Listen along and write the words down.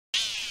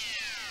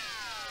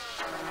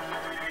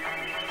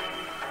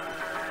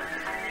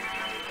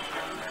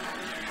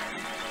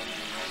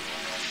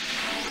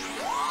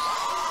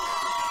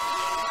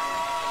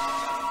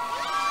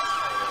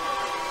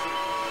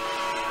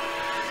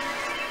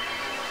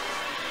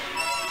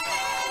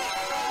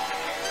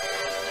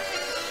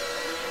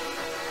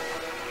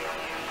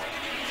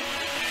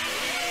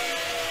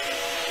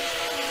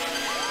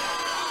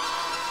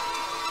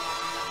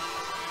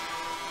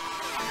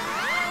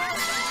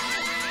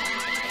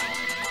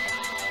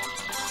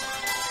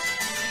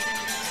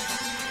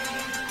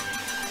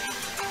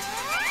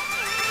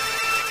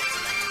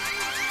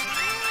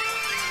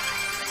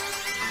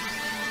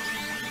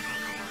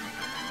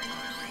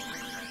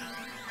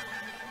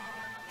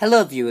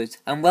Hello viewers,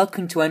 and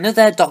welcome to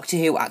another Doctor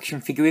Who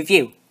action figure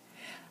review.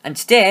 And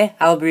today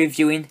I'll be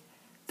reviewing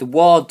the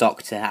War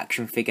Doctor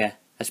action figure,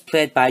 as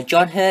played by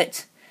John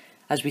Hurt,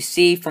 as we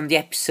see from the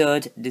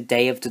episode The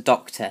Day of the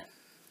Doctor.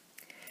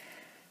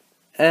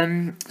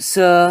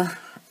 So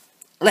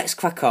let's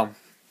crack on.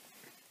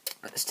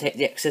 Let's take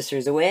the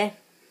accessories away.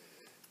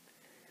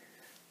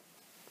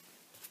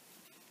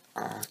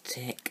 I'll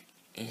take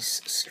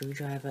his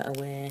screwdriver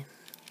away.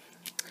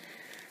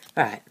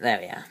 Right, there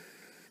we are.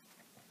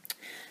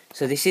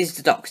 So this is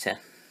the Doctor,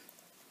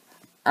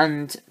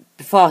 and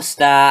before I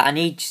start I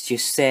need to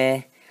just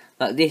say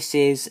that this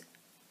is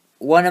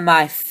one of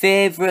my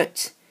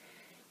favourite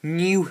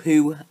New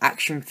Who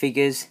action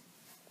figures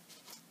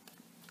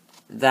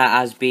that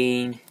has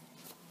been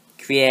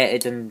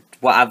created, and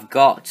what I've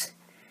got.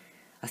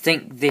 I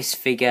think this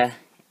figure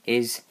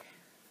is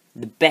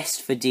the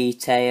best for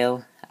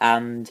detail,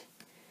 and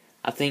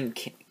I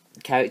think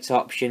Character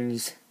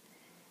Options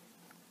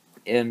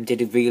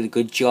did a really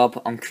good job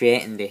on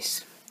creating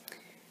this.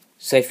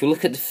 So if you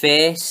look at the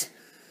face,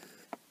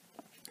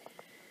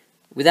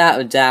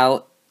 without a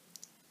doubt,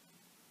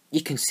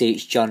 you can see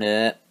it's John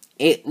Hurt.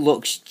 It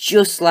looks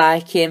just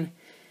like him.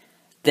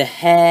 The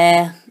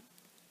hair,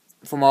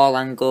 from all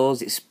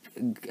angles, it's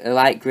a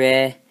light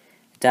grey,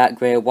 dark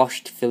grey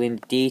wash to fill in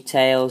the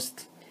details.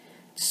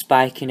 The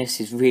spikiness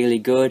is really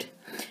good.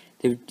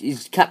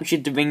 He's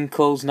captured the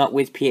wrinkles, not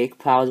with Peter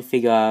Capaldi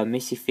figure or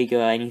Missy figure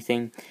or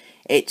anything.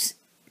 It's,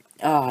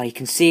 you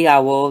can see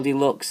how old he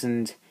looks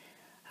and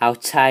how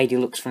tired he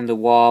looks from the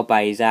war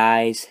by his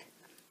eyes.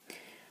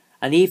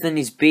 And even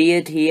his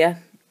beard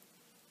here,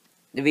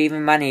 they've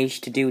even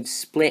managed to do the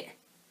split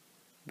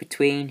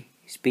between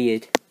his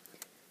beard.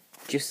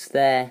 Just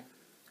there,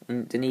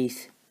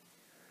 underneath.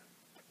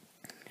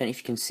 I don't know if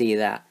you can see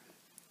that.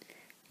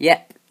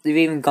 Yep, they've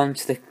even gone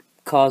to the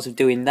cause of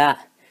doing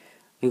that.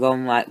 They've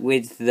gone like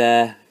with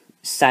the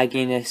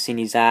sagginess in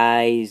his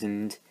eyes,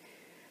 and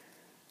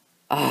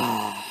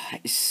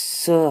it's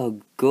so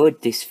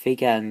good, this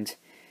figure, and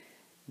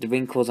the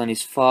wrinkles on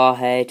his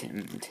forehead,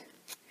 and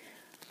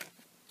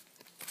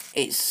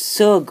it's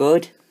so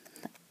good.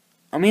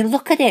 I mean,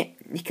 look at it.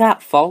 You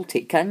can't fault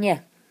it, can you?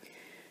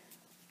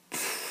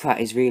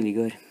 That is really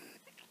good.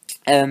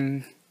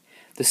 The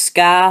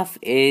scarf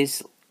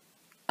is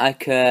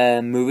like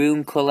a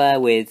maroon colour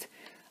with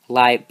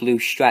light blue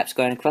stripes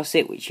going across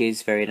it, which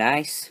is very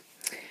nice.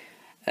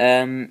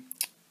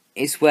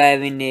 It's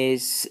wearing the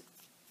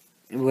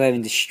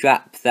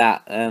strap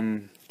that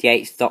the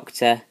 8th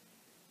Doctor.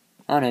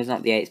 Oh no, it's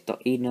not the 8th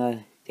Doctor.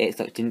 The 8th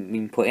Doctor didn't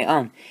even put it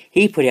on.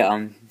 He put it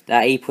on.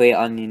 He put it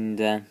on in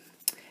the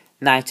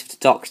Night of the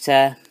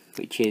Doctor,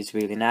 which is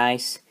really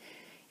nice.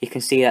 You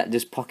can see that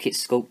there's pockets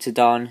sculpted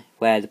on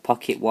where the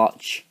pocket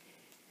watch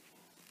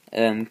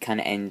kind of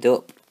end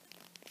up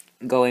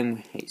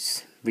going.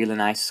 It's really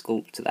nice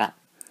sculpt to that.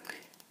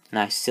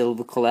 Nice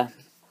silver colour.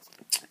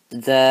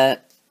 The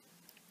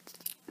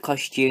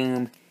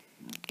costume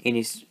in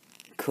his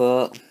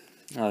coat,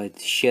 or the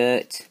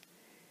shirt,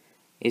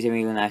 is a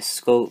really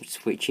nice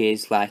sculpt, which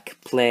is like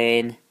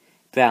plain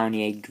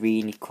browny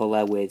greeny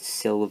colour with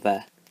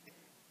silver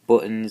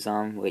buttons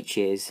on, which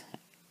is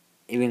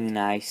a really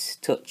nice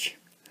touch.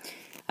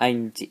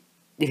 And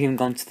they've even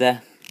gone to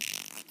the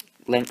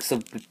lengths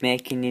of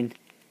making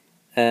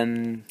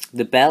in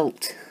the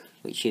belt,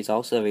 which is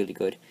also really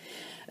good.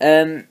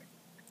 So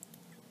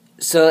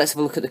let's have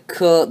a look at the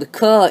coat. The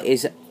coat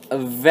is a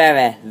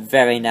very,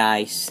 very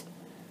nice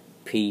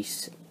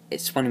piece.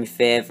 It's one of my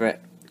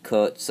favourite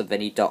coats of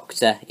any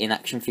Doctor in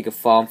action figure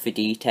form for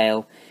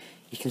detail.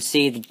 You can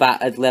see the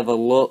battered leather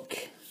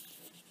look,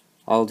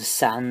 all the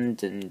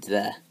sand, and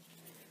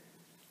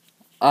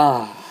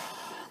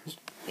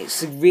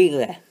it's a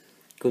really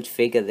good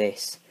figure,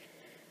 this.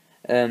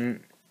 You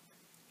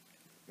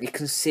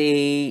can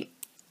see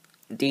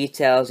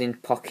details in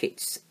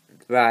pockets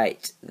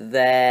right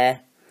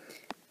there.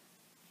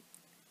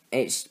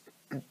 It's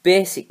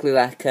basically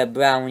like a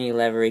browny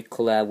leathery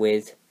colour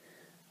with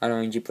an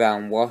orangey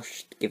brown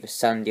wash to give a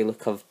sandy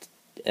look of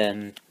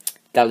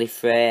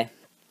Gallifrey.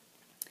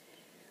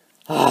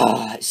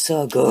 It's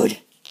so good.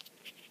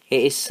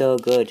 It is so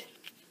good.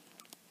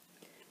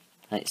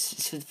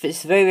 It's a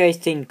very, very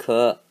thin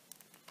coat,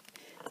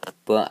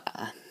 but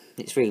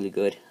it's really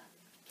good.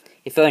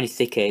 If only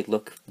thicker, it'd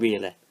look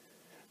really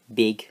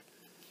big.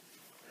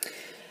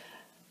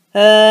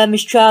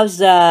 His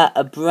trousers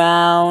are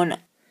brown.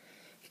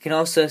 You can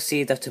also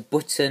see that a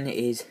button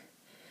is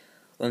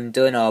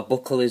undone, or a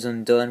buckle is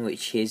undone,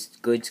 which is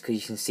good because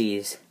you can see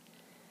his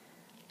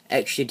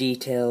extra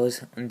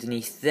details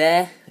underneath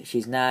there, which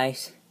is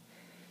nice.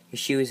 His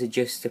shoes are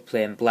just a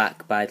plain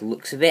black by the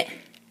looks of it.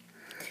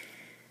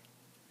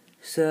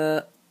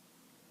 So,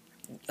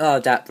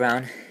 dark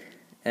brown.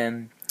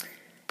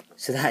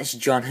 So that's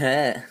John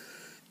Hurt.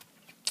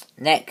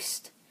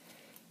 Next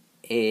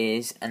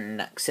is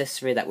an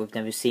accessory that we've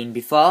never seen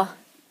before.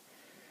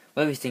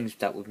 Well, everything's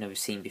that we've never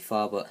seen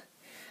before, but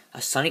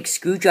a sonic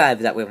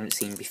screwdriver that we haven't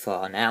seen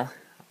before now,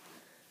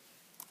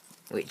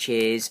 which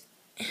is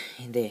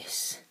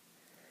this.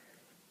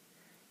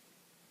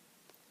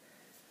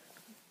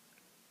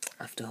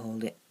 I have to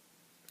hold it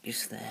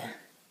just there.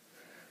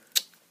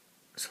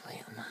 Just lay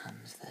it on my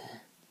hands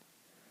there.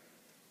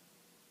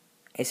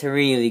 It's a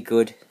really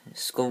good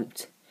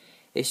sculpt.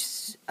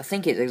 I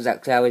think it's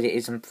exactly how it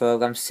is in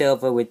program.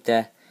 Silver with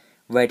the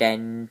red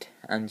end,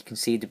 and you can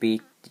see the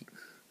beat.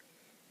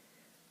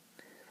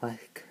 Why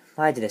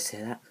did I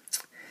say that?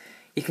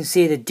 You can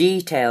see the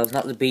details,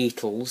 not the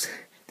Beatles.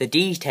 The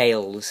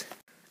details.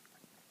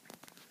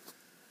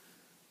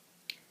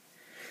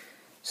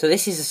 So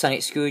this is a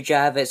sonic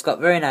screwdriver. It's got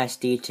very nice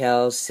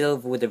details.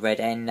 Silver with the red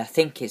end. I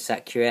think it's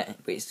accurate,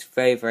 but it's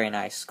very, very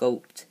nice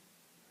sculpt.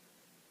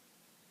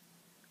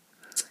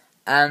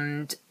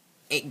 And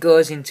it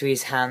goes into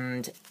his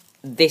hand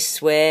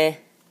this way.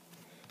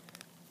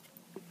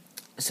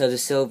 So the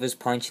silver's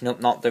pointing up,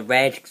 not the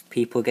red.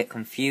 People get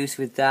confused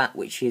with that,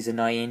 which is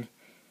annoying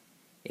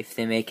if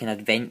they're making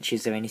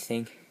adventures or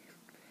anything.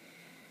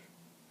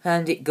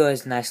 And it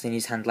goes nicely in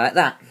his hand like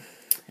that.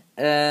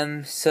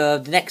 So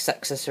the next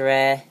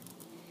accessory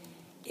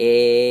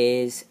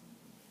is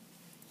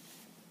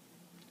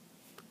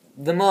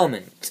the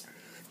moment.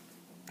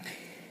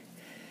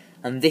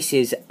 And this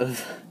is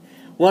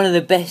one of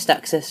the best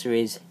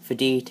accessories for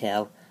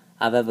detail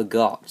I've ever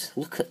got.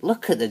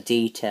 Look at the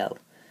detail.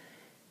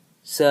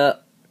 So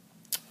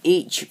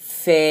each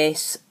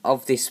face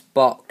of this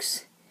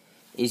box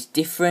is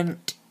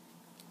different.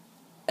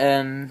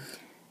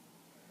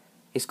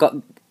 It's got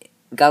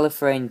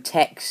Gallifreyan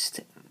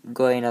text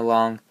going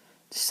along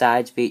the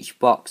sides of each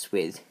box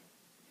with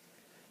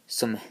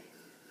some,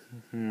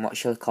 what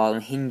shall I call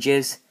them,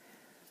 hinges.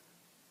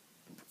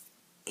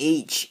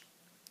 Each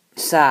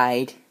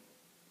side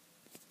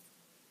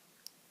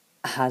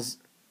has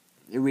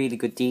a really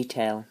good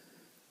detail.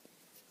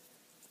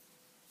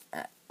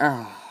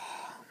 Oh,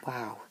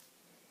 wow.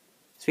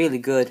 It's really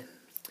good.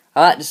 I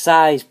like the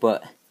size,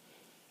 but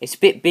it's a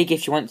bit big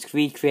if you want to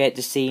recreate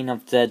the scene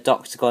of the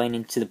Doctor going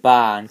into the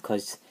barn,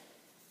 because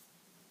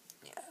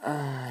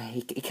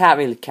he can't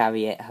really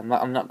carry it. I'm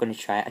not going to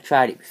try it. I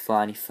tried it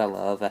before and he fell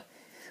over.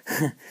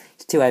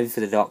 It's too heavy for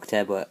the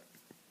Doctor, but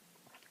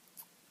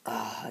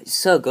it's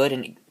so good.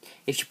 And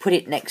if you put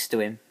it next to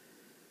him,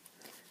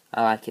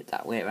 I like it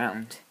that way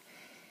around.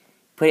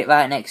 Put it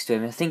right next to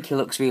him. I think he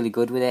looks really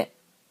good with it.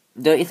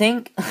 Don't you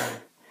think?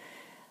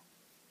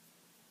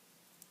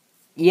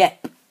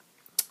 Yep.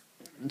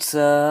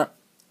 So,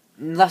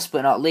 last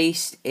but not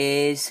least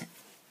is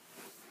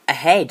a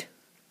head.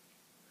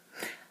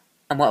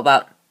 And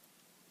what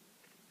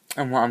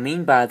I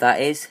mean by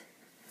that is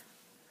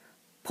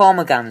Paul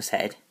McGann's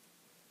head.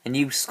 A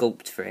new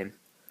sculpt for him.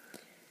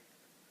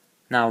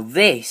 Now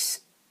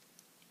this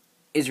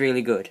is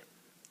really good,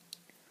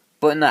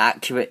 but not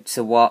accurate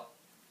to what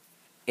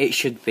it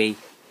should be.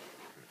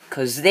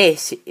 Because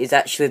this is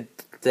actually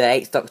the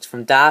 8th Doctor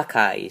from Dark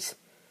Eyes.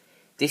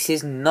 This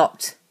is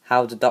not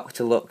how the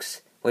Doctor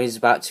looks when he's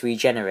about to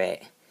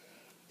regenerate.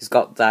 He's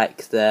got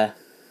like the...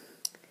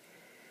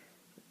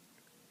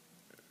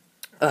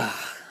 I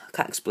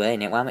can't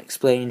explain it. Why am I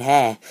explaining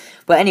hair?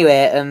 But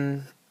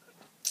anyway,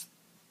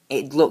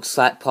 it looks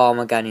like Paul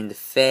McGann in the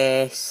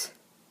face.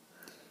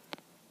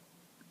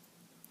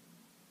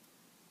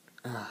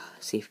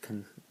 See if I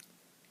can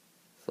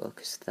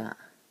focus that.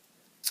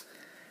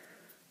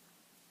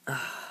 I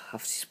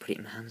have to just put it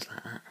in my hands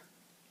like that.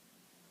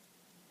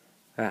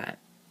 Right.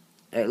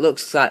 It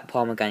looks like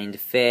Paul McGann in the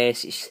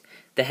face.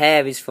 The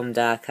hair is from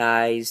Dark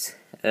Eyes.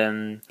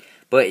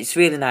 But it's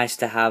really nice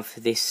to have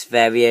this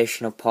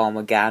variation of Paul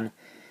McGann.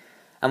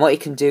 And what you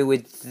can do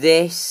with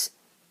this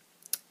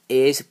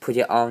is put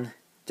it on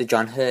the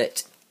John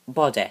Hurt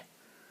body.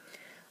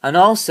 And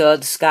also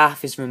the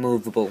scarf is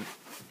removable.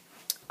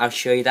 I'll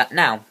show you that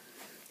now.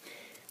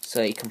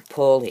 So you can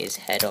pull his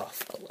head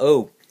off.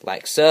 Oh,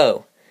 like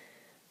so.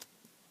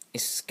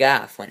 His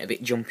scarf went a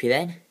bit jumpy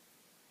then.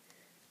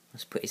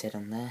 Let's put his head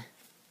on there.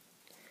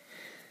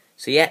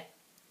 So yeah,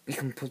 you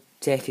can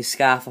take his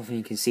scarf off and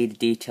you can see the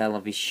detail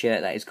of his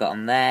shirt that he's got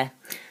on there.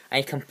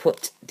 And you can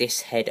put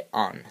this head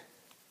on.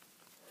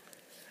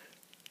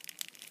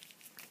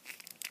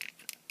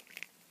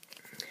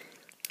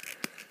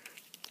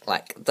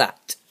 Like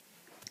that.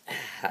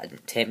 That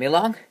didn't take me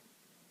long.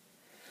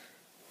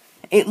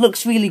 It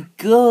looks really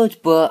good,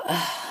 but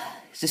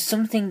there's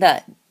something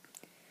that...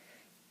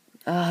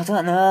 I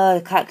don't know,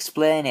 I can't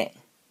explain it.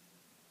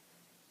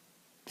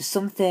 There's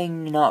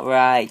something not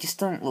right, it just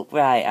don't look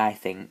right, I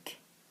think.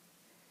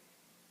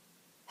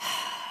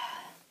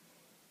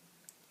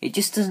 It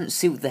just doesn't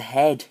suit the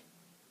head.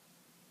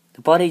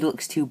 The body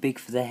looks too big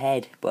for the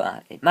head,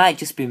 but it might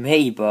just be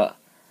me, but...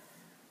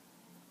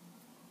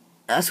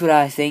 That's what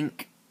I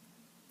think.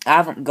 I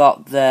haven't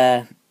got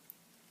the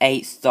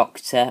 8th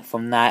Doctor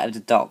from Night of the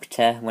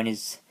Doctor when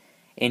he's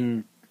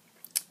in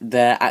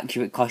the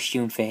accurate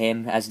costume for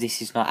him, as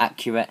this is not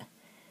accurate.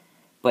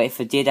 But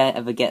if I did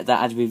ever get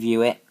that, I'd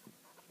review it.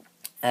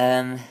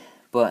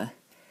 But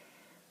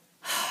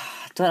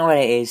I don't know what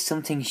it is.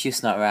 Something's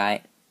just not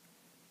right.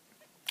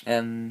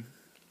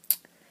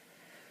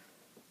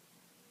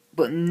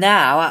 But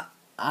now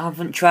I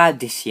haven't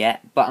tried this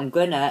yet. But I'm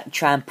gonna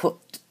try and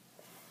put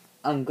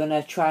I'm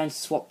gonna try and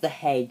swap the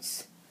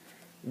heads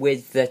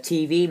with the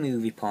TV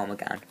movie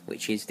Parmesan,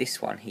 which is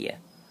this one here.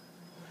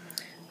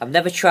 I've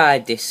never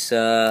tried this,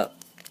 so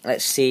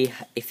let's see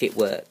if it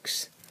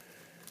works.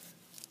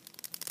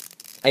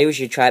 I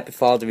usually try it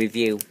before the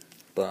review,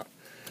 but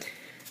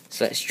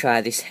so let's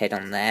try this head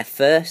on there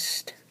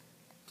first.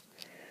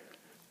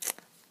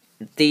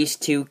 These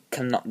two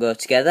cannot go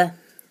together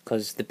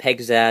because the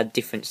pegs are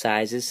different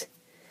sizes.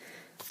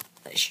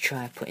 Let's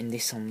try putting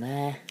this on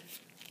there.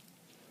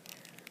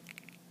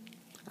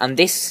 And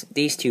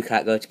these two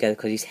can't go together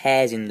because his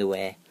hair's in the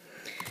way.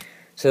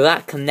 So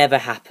that can never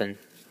happen.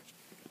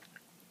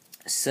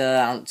 So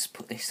I'll just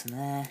put this in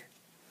there.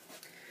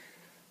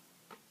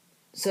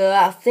 So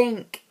I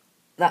think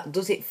that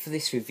does it for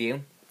this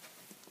review.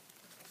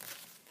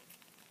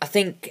 I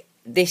think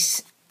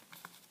this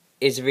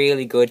is a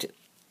really good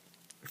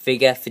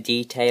figure for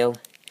detail.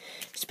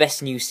 It's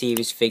best new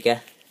series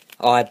figure,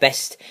 or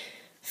best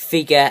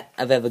figure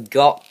I've ever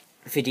got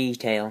for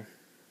detail,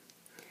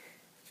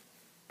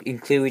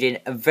 including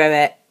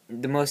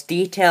the most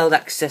detailed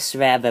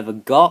accessory I've ever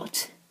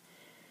got.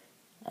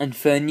 And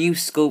for a new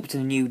sculpt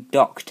and a new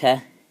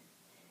Doctor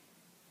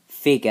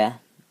figure,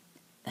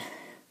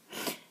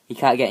 you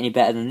can't get any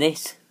better than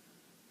this.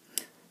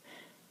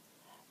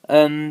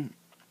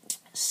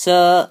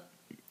 So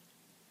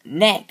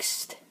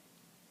next,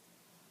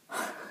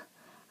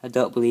 I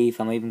don't believe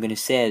I'm even going to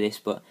say this,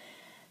 but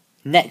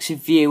next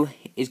review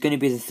is going to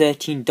be the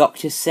 13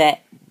 Doctors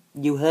set.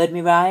 You heard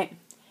me right,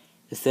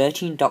 the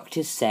 13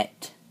 Doctors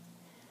set.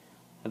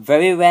 A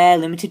very rare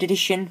limited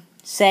edition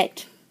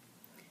set.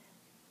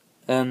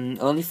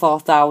 Only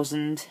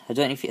 4,000. I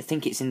don't know if I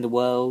think it's in the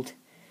world,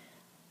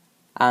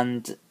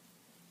 and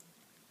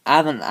I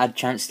haven't had a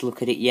chance to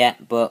look at it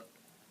yet, but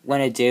when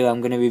I do,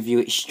 I'm going to review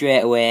it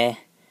straight away.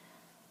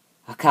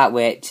 I can't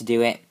wait to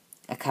do it.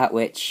 I can't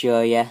wait to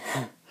show you.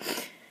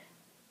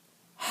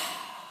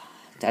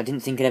 I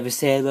didn't think I'd ever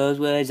say those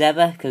words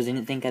ever, because I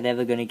didn't think I'd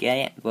ever going to get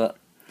it, but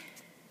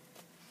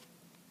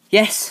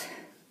yes,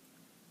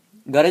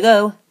 gotta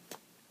go.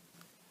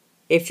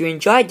 If you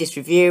enjoyed this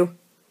review,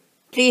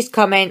 please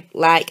comment,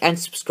 like and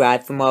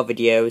subscribe for more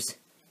videos.